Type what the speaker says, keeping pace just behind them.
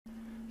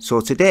So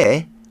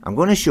today I'm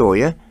going to show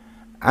you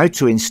how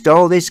to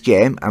install this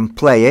game and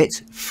play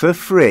it for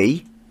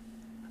free.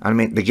 I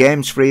mean, the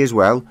game's free as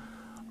well,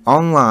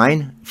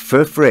 online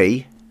for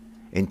free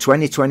in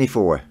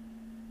 2024.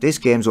 This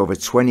game's over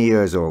 20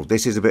 years old.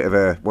 This is a bit of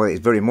a, well, it's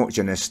very much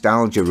a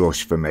nostalgia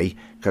rush for me,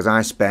 because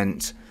I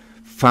spent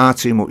far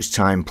too much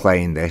time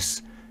playing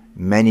this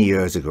many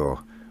years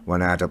ago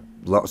when I had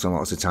lots and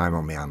lots of time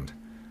on my hand.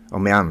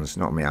 On my hands,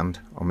 not my hand,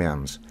 on my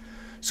hands.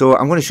 So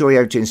I'm going to show you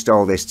how to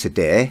install this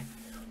today,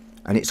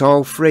 and it's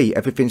all free.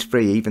 Everything's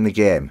free, even the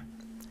game.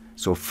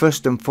 So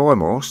first and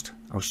foremost,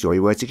 I'll show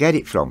you where to get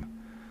it from.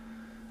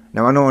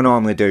 Now, I know I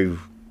normally do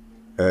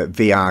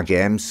VR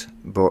games,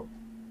 but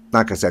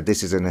like I said,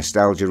 this is a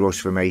nostalgia rush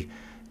for me.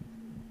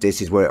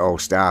 This is where it all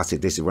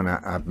started. This is when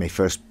I had my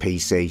first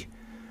PC.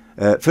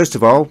 First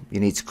of all, you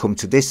need to come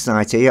to this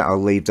site here.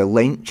 I'll leave the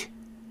link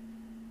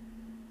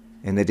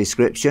in the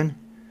description.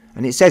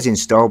 And it says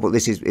install, but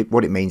this is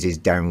what it means is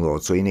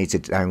download. So you need to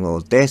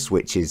download this,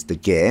 which is the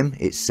game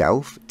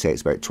itself. It takes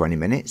about 20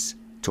 minutes.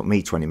 It took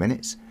me 20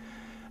 minutes.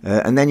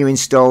 And then you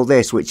install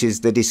this, which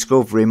is the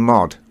Discovery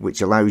mod,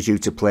 which allows you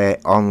to play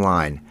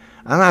online.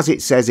 And as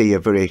it says here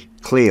very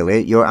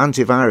clearly, your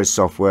antivirus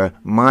software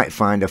might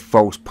find a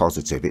false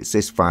positive. It's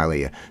this file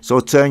here.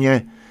 So turn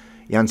your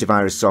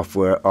antivirus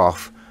software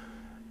off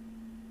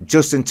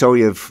just until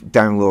you've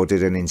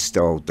downloaded and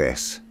installed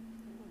this.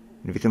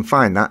 And if you can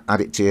find that,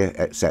 add it to your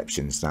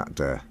exceptions.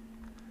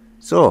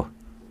 So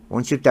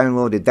once you've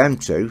downloaded them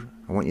two,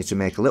 I want you to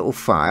make a little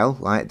file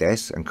like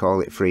this and call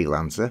it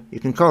Freelancer.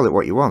 You can call it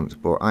what you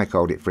want, but I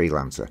called it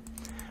Freelancer.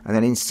 And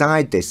then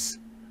inside this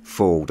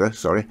folder,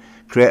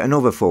 create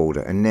another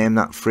folder and name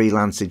that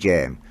Freelancer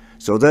game.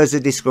 So there's the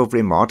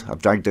Discovery mod.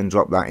 I've dragged and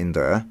dropped that in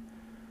there.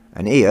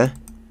 And here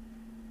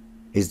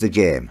is the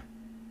game.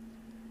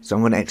 So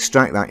I'm going to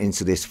extract that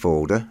into this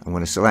folder. I'm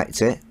going to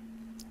select it,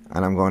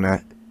 and I'm going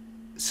to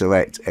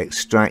select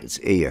extract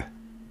here,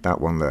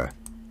 that one there.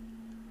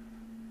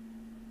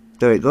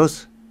 There it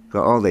goes.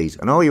 Got all these,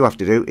 and all you have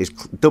to do is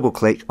double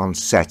click on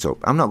setup.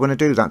 I'm not going to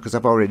do that because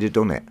I've already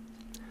done it,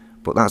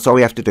 but that's all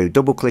you have to do.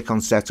 Double click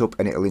on setup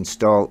and it'll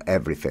install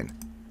everything.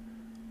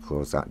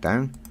 Close that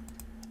down,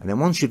 and then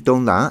once you've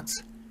done that,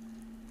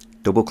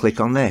 double click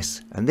on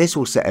this, and this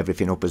will set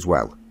everything up as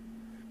well.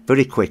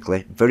 Very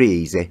quickly, very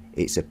easy.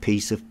 It's a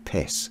piece of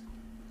piss.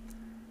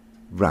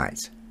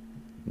 Right,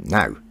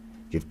 now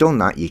you've done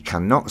that, you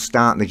cannot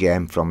start the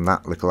game from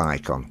that little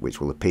icon which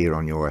will appear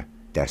on your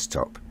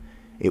desktop.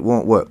 It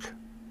won't work.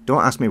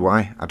 Don't ask me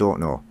why, I don't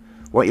know.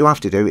 What you have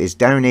to do is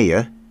down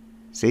here,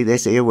 see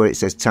this here where it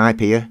says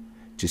type here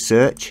to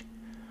search.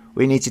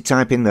 What you need to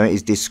type in there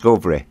is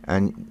Discovery,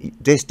 and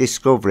this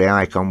Discovery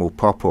icon will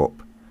pop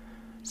up.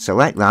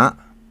 Select that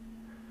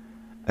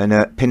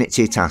and pin it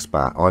to your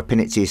taskbar, or pin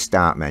it to your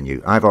start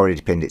menu. I've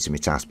already pinned it to my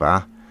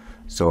taskbar,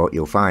 so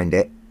you'll find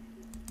it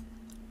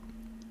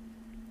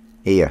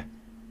here.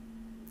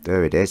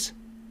 There it is.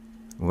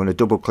 I'm going to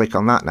double click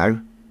on that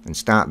now and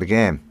start the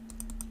game.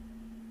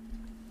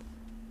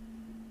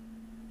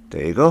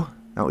 There you go.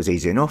 That was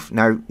easy enough.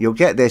 Now you'll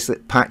get this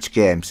patch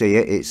game. See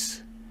it?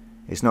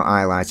 It's not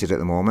highlighted at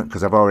the moment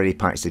because I've already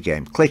patched the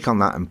game. Click on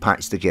that and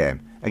patch the game.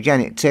 Again,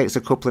 it takes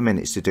a couple of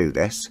minutes to do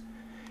this.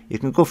 You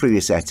can go through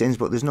your settings,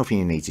 but there's nothing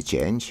you need to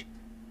change.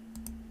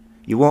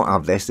 You won't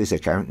have this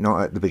account,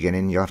 not at the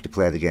beginning. You'll have to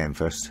play the game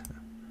first.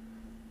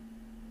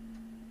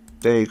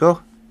 There you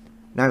go.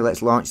 Now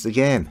let's launch the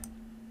game.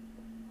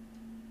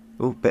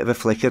 Oh, bit of a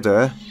flicker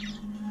there.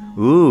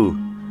 Ooh.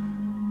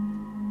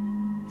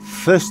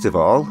 First of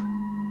all,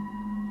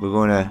 we're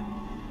going to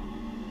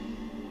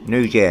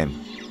new game.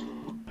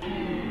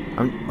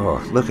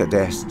 Oh, look at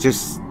this.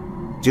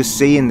 Just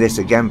seeing this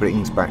again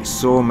brings back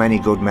so many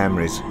good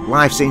memories.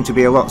 Life seemed to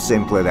be a lot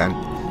simpler then.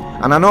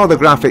 And I know the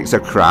graphics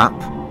are crap,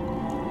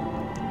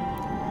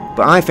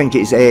 but I think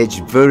it's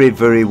aged very,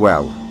 very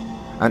well.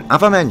 And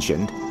have I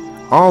mentioned,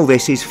 all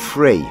this is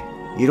free.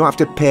 You don't have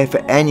to pay for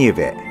any of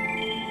it.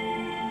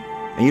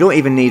 And you don't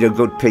even need a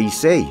good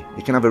PC.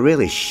 You can have a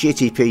really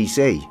shitty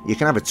PC. You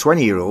can have a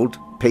 20-year-old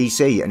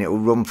PC and it will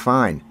run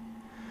fine.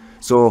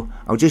 So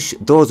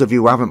those of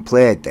you who haven't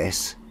played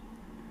this,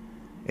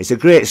 it's a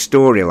great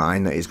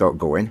storyline that it's got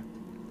going.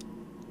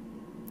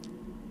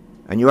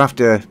 And you have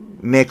to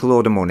make a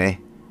load of money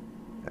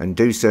and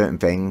do certain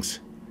things,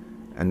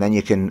 and then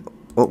you can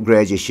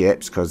upgrade your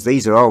ships, because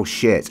these are all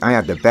shit. I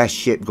had the best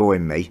ship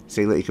going, me.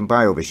 See, look, you can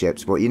buy other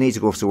ships, but you need to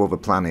go to other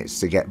planets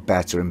to get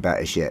better and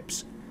better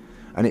ships.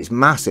 And it's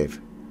massive.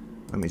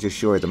 Let me just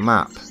show you the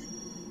map.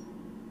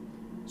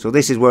 So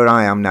this is where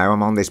I am now.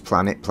 I'm on this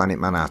planet, Planet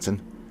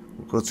Manhattan.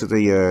 We'll go to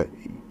the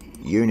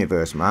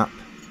universe map.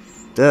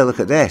 There, look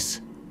at this.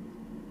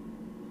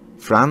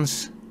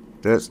 France.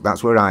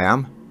 That's where I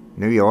am.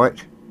 New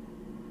York.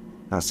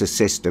 That's the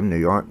system, New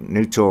York.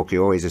 New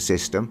Tokyo is a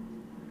system.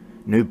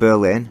 New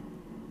Berlin.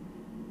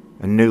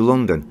 And New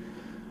London.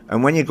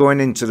 And when you're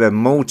going into the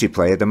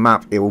multiplayer, the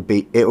map, it'll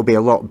be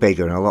a lot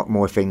bigger and a lot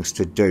more things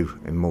to do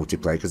in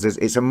multiplayer, because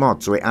it's a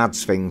mod, so it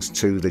adds things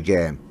to the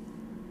game.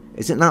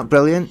 Isn't that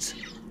brilliant?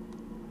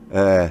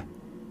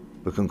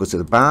 We can go to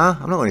the bar.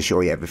 I'm not going to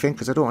show you everything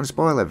because I don't want to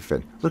spoil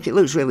everything. Look, it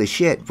looks really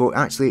shit, but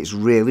actually it's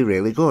really,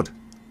 really good.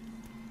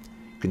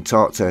 You can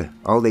talk to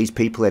all these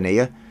people in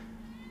here.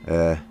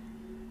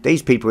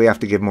 These people you have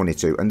to give money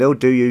to, and they'll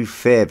do you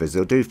favours.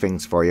 They'll do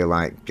things for you,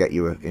 like get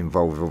you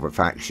involved with other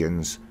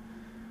factions.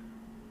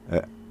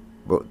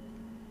 But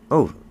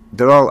oh,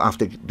 they're all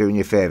after doing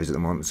you favours at the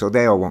moment, so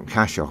they all want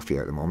cash off you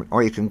at the moment.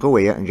 Or you can go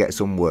here and get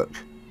some work.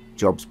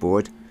 Jobs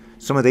board.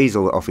 Some of these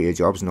will offer you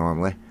jobs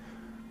normally.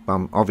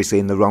 I'm obviously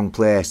in the wrong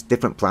place.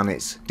 Different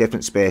planets,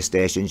 different space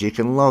stations. You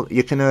can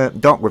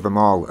dock with them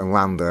all and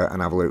land there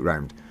and have a look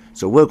round.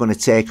 So we're going to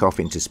take off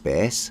into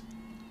space.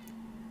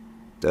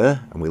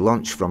 There, and we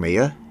launch from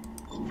here.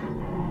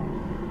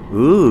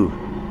 Ooh.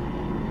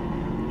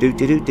 Do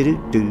do do do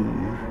do do.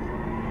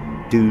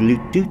 Do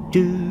do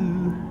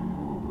do.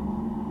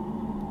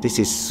 This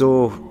is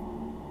so.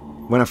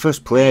 When I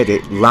first played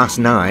it last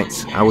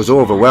night, I was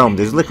overwhelmed.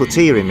 There's a little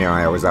tear in my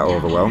eye. I was that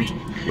overwhelmed.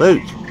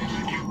 Look,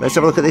 let's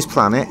have a look at this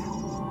planet.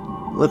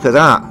 Look at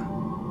that.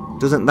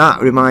 Doesn't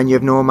that remind you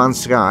of No Man's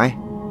Sky?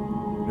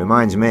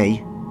 Reminds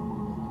me.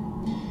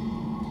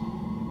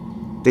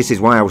 This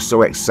is why I was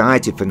so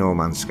excited for No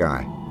Man's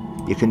Sky.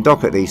 You can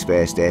dock at these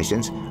space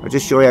stations. I'll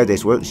just show you how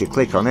this works. You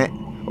click on it,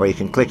 or you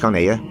can click on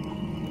here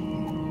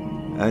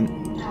and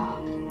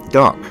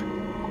dock.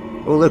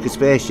 Oh, look, a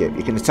spaceship.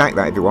 You can attack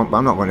that if you want, but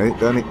I'm not going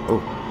to.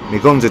 Oh, my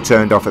guns are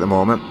turned off at the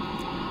moment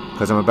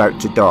because I'm about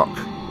to dock.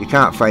 You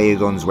can't fire your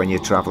guns when you're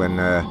travelling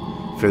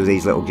through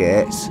these little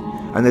gates.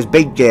 And there's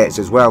big gates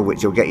as well,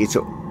 which will get you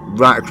to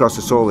right across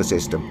the solar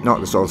system. Not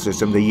the solar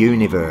system, the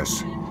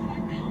universe.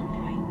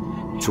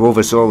 To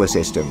other solar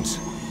systems.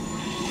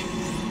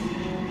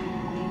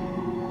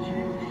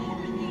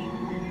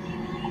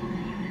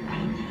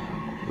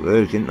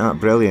 Look, isn't that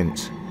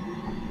brilliant?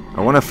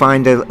 I want to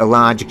find a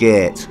large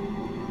gate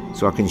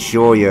so I can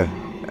show you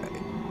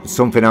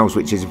something else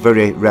which is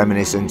very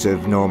reminiscent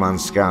of No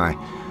Man's Sky.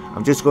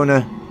 I'm just going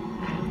to...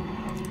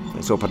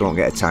 Let's hope I don't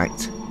get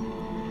attacked.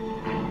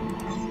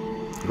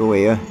 Go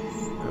here.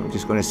 I'm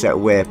just going to set a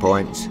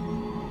waypoint.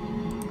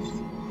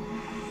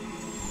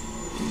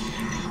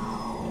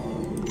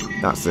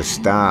 That's the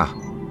star.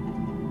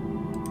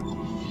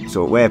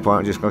 So waypoint,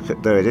 I'm just going to...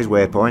 There it is,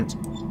 waypoint.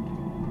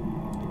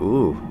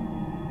 Ooh.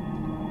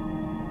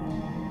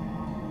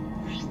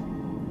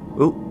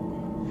 Ooh.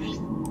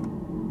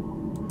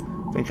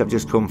 I think I've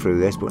just come through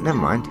this, but never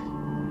mind.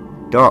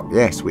 Dock,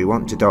 yes, we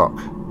want to dock.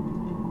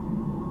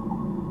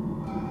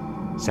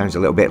 Sounds a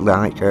little bit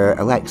like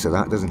Alexa,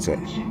 that, doesn't it?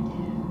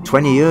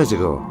 20 years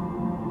ago.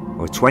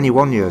 Or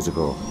 21 years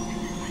ago.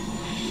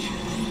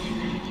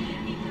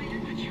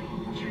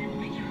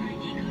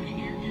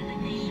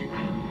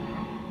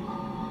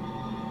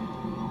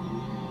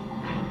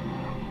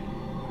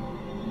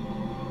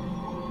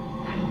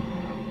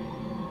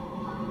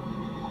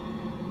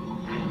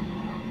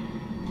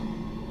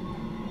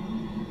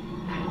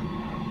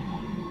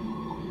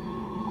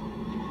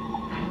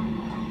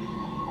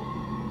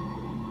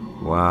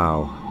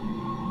 Wow.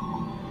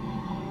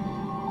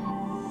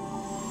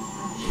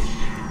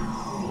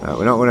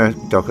 We're not going to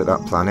dock at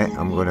that planet.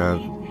 I'm going to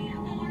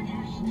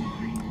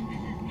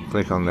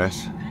click on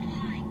this.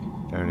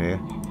 Down here.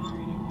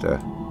 There.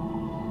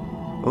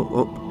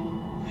 Oh, up.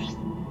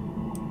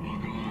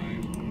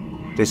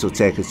 This will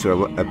take us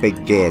to a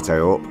big gate, I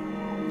hope.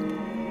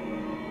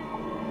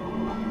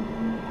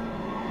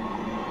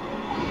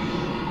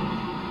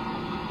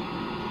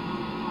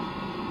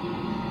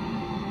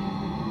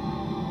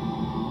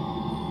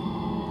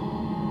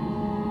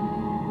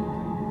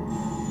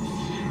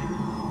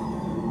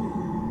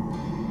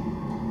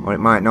 Or it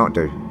might not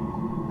do.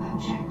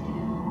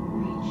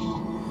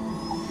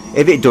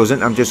 If it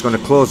doesn't, I'm just going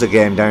to close the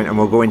game down and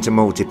we'll go into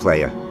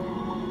multiplayer.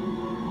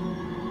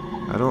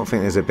 I don't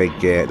think there's a big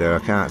gate there. I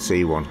can't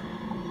see one.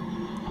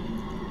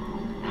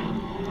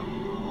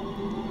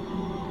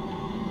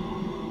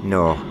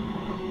 No.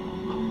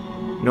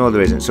 No,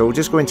 there isn't. So we'll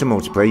just go into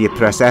multiplayer. You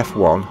press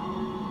F1.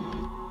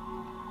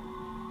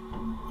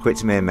 Quit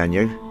to main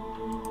menu.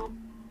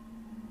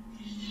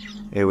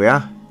 Here we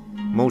are.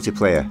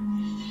 Multiplayer.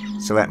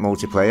 Select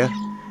multiplayer.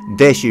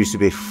 This used to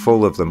be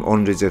full of them,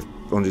 hundreds of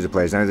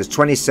players. Now there's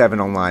 27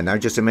 online now.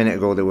 Just a minute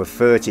ago there were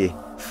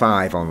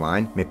 35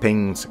 online. My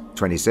ping's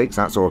 26.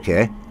 That's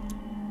okay.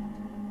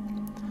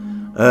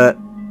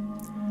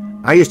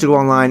 I used to go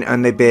online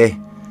and they'd be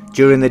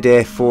during the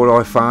day 4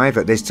 or 5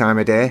 at this time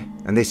of day,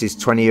 and this is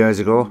 20 years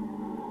ago.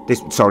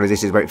 This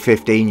is about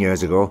 15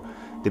 years ago.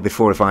 There'd be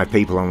 4 or 5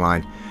 people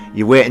online.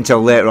 You wait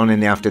until later on in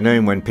the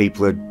afternoon when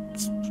people had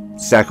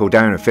settled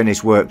down and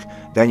finished work,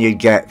 then you'd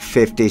get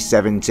 50,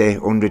 70,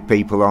 100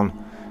 people on,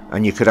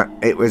 and you could.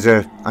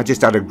 I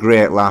just had a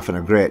great laugh and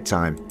a great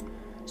time.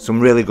 Some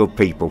really good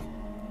people.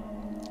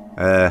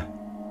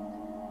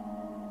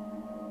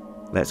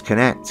 Let's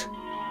connect.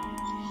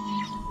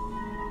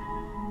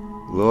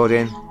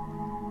 Loading.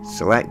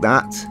 Select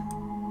that,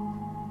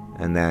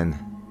 and then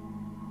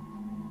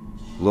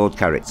load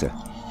character.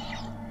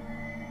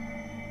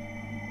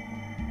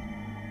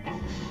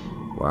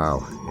 Wow,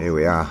 here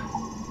we are.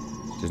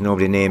 There's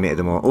nobody near me at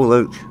the moment. Oh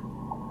look,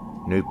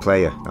 New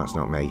player, that's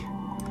not me.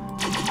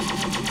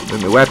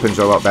 But my weapons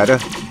are a lot better.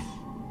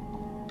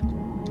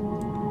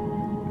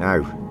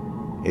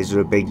 Now, is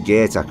there a big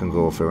gate I can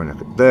go through?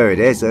 And there it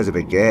is, there's a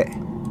big gate.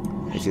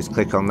 Let's just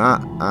click on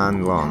that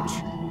and launch.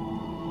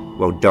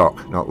 Well,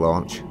 dock, not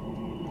launch.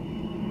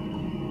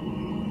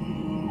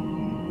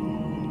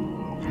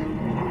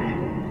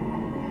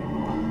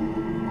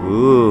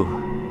 Ooh.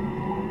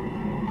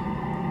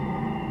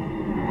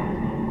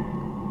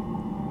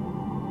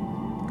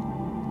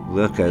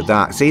 Look at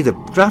that. See, the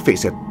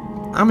graphics are...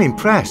 I'm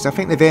impressed. I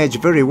think they've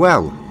aged very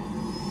well.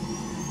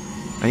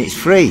 And it's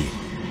free.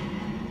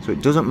 So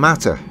it doesn't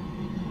matter.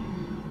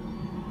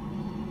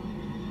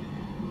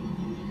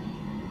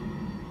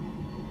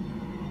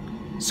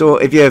 So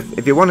if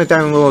you want to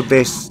download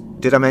this,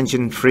 did I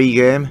mention free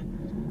game?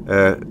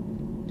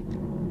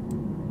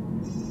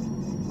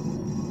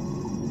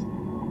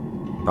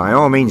 By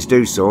all means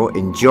do so.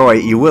 Enjoy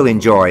it. You will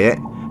enjoy it.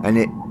 And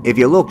if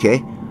you're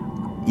lucky,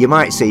 you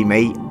might see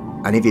me.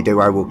 And if you do,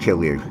 I will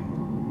kill you.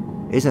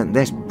 Isn't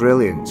this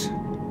brilliant?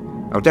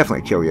 I'll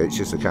definitely kill you. It's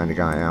just the kind of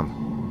guy I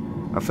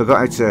am. I forgot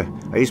how to...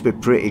 I used to be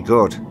pretty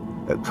good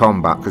at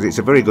combat, because it's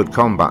a very good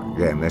combat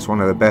game. It's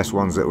one of the best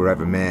ones that were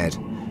ever made.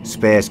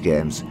 Space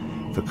games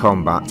for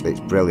combat.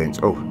 It's brilliant.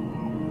 Oh.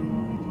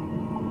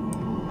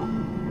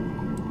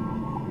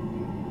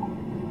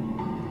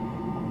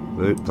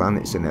 Loot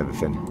planets and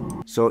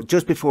everything. So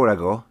just before I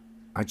go,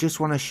 I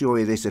just want to show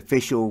you this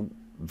official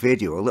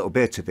video, a little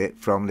bit of it,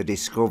 from the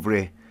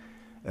Discovery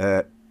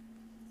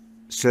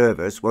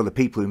servers, well, the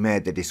people who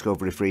made the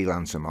Discovery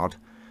Freelancer mod.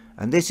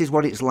 And this is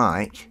what it's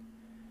like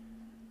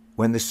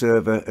when the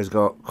server has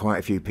got quite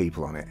a few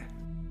people on it.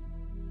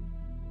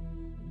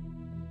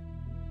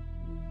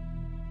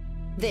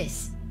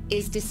 This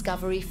is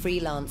Discovery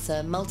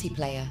Freelancer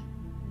multiplayer.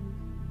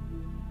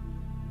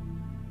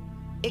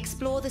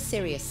 Explore the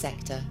Sirius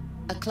sector,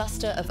 a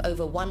cluster of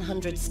over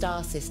 100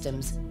 star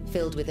systems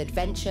filled with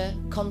adventure,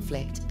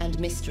 conflict, and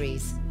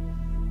mysteries.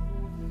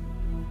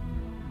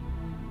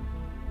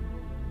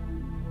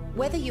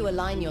 Whether you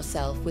align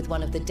yourself with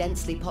one of the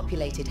densely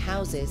populated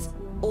houses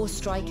or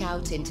strike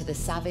out into the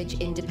savage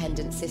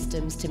independent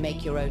systems to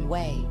make your own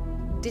way,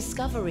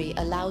 Discovery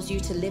allows you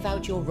to live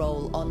out your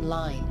role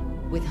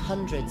online with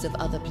hundreds of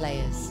other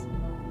players.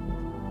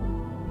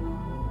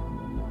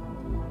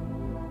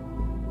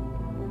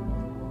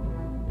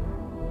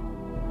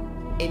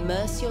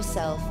 Immerse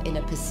yourself in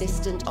a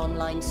persistent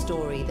online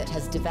story that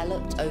has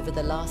developed over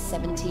the last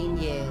 17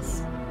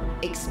 years,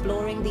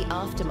 exploring the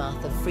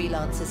aftermath of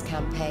Freelancer's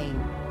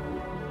campaign.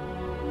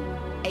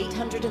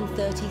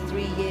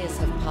 833 years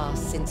have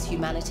passed since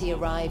humanity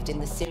arrived in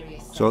the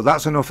Sirius. So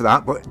that's enough of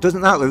that, but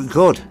doesn't that look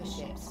good?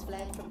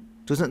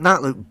 Doesn't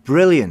that look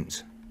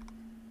brilliant?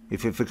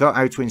 If you forgot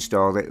how to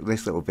install it,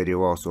 this little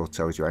video also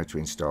tells you how to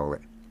install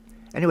it.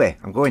 Anyway,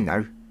 I'm going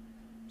now.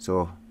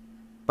 So,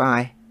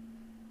 bye.